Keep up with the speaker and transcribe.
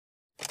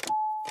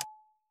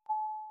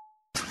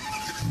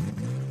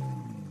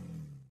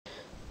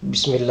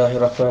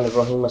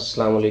बिस्मिल्लाहिर्रहमानिर्रहीम।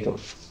 अस्सलाम वालेकुम।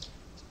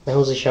 मैं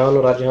हूं ज़िशान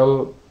और आज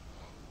हम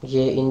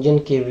ये इंजन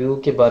के व्यू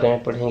के बारे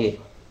में पढ़ेंगे।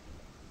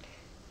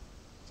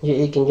 ये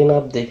एक इंजन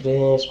आप देख रहे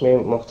हैं,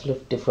 इसमें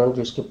मुख्तलिफ डिफरेंट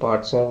जो इसके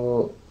पार्ट्स हैं वो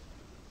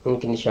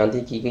उनकी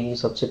निशानदेही की गई है।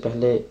 सबसे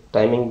पहले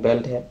टाइमिंग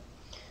बेल्ट है।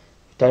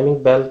 टाइमिंग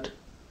बेल्ट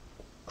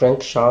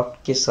क्रैंक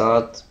शाफ्ट के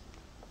साथ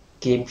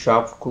केम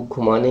शाफ्ट को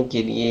घुमाने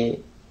के लिए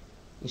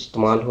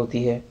इस्तेमाल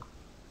होती है।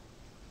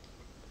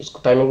 इसको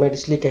टाइमिंग बेल्ट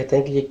इसलिए कहते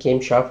हैं कि ये केम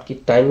शाफ्ट की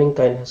टाइमिंग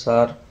का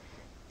इन्हिसार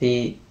भी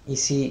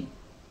इसी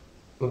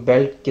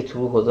बेल्ट के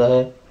थ्रू होता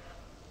है,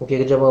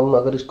 क्योंकि जब हम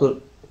अगर इसको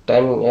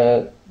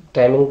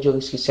टाइमिंग जो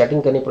इसकी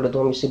सेटिंग करनी पड़े तो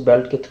हम इसी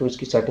बेल्ट के थ्रू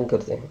इसकी सेटिंग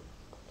करते हैं।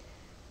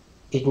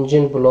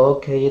 इंजन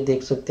ब्लॉक है, ये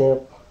देख सकते हैं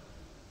आप।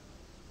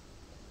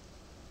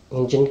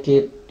 इंजन के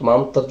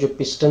तमाम तर जो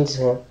पिस्टन्स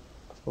हैं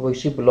वो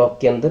इसी ब्लॉक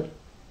के अंदर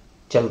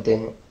चलते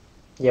हैं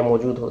या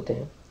मौजूद होते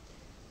हैं।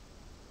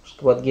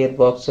 उसके बाद गियर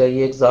बॉक्स है।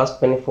 ये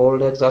एग्जॉस्ट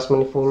मैनिफोल्ड है। एग्जॉस्ट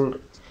मैनिफोल्ड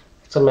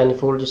ऐसा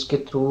मैनिफोल्ड जिसके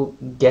थ्रू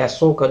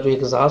गैसों का जो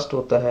एग्जॉस्ट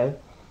होता है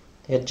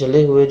या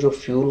जले हुए जो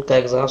फ्यूल का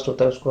एग्जॉस्ट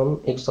होता है उसको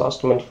हम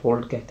एग्जॉस्ट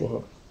मैनिफोल्ड कहते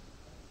हैं।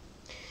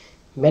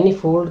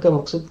 मैनिफोल्ड का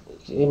मकसद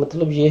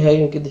मतलब ये है,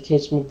 क्योंकि देखिए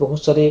इसमें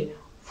बहुत सारे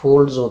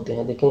फोल्ड्स होते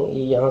हैं। देखें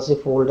ये यहाँ से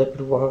फोल्ड है,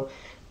 फिर वहाँ,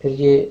 फिर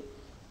ये,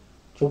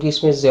 क्योंकि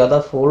इसमें ज़्यादा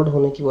फोल्ड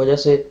होने की वजह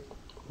से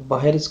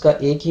बाहर इसका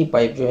एक ही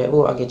पाइप जो है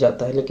वो आगे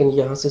जाता है, लेकिन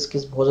यहाँ से इसके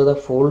बहुत ज़्यादा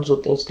फोल्ड्स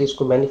होते हैं, इसलिए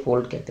इसको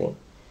मैनिफोल्ड कहते हैं।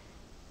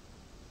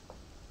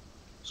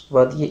 उसके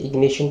बाद ये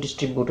इग्निशन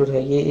डिस्ट्रीब्यूटर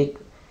है। ये एक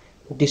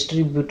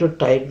डिस्ट्रीब्यूटर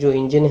टाइप जो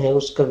इंजन है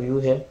उसका व्यू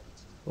है।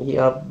 ये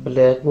आप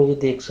ब्लैक में ये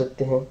देख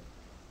सकते हैं,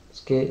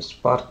 इसके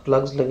स्पार्क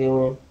प्लग्स लगे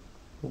हुए हैं,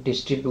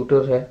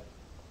 डिस्ट्रीब्यूटर है।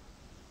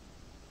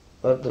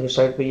 और दूसरी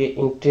साइड पे ये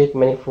इनटेक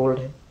मैनिफोल्ड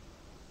है।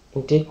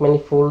 इनटेक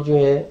मैनिफोल्ड जो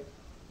है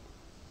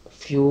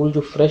फ्यूल,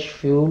 जो fresh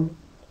fuel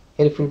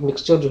air fuel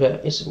mixture जो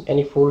है इस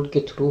मैनिफोल्ड के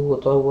थ्रू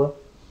होता हुआ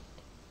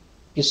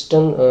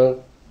पिस्टन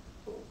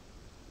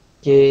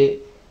के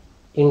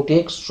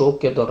इनटेक स्ट्रोक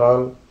के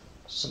दौरान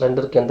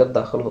सिलेंडर के अंदर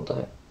दाखिल होता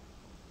है।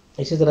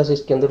 इसी तरह से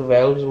इसके अंदर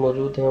वेल्व्स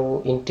मौजूद हैं,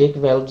 वो इनटेक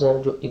वेल्व्स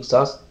हैं। जो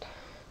एग्जॉस्ट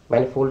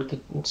मैनिफोल्ड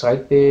की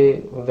साइड पे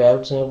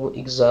वेल्व्स हैं वो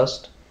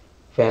एग्जॉस्ट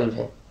वेल्व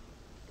हैं।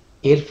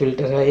 एयर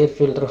फिल्टर है। एयर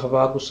फिल्टर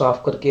हवा को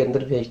साफ करके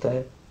अंदर भेजता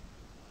है।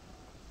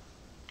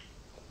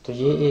 तो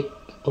ये एक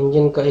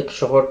इंजन का एक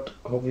शॉर्ट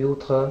व्यू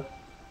था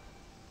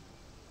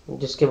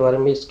जिसके बारे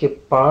में इसके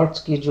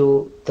पार्ट्स की जो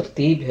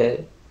तरतीब है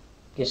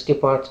कि इसके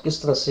पार्ट्स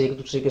किस तरह से एक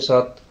दूसरे के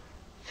साथ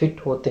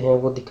फिट होते हैं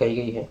वो दिखाई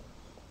गई है।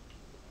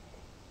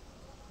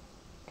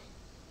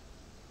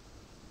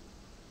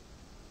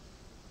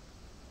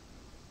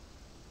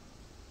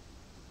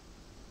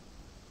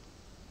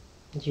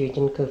 ये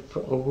इंजन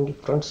की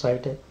फ्रंट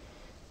साइड है।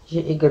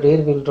 ये एक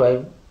रेयर व्हील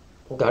ड्राइव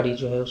गाड़ी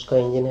जो है उसका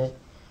इंजन है।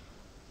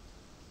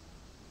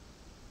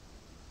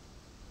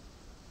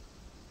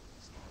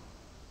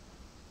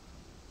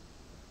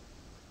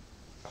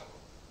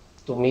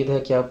 तो उम्मीद है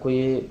कि आपको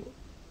ये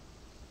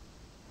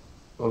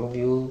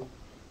व्यू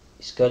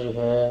इसका जो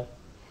है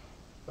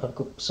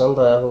आपको पसंद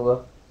आया होगा।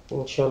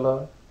 इंशाल्लाह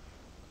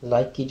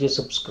लाइक कीजिए,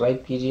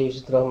 सब्सक्राइब कीजिए। इसी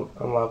तरह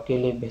हम आपके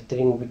लिए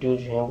बेहतरीन वीडियो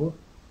जो हैं वो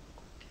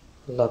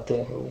लाते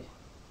रहेंगे।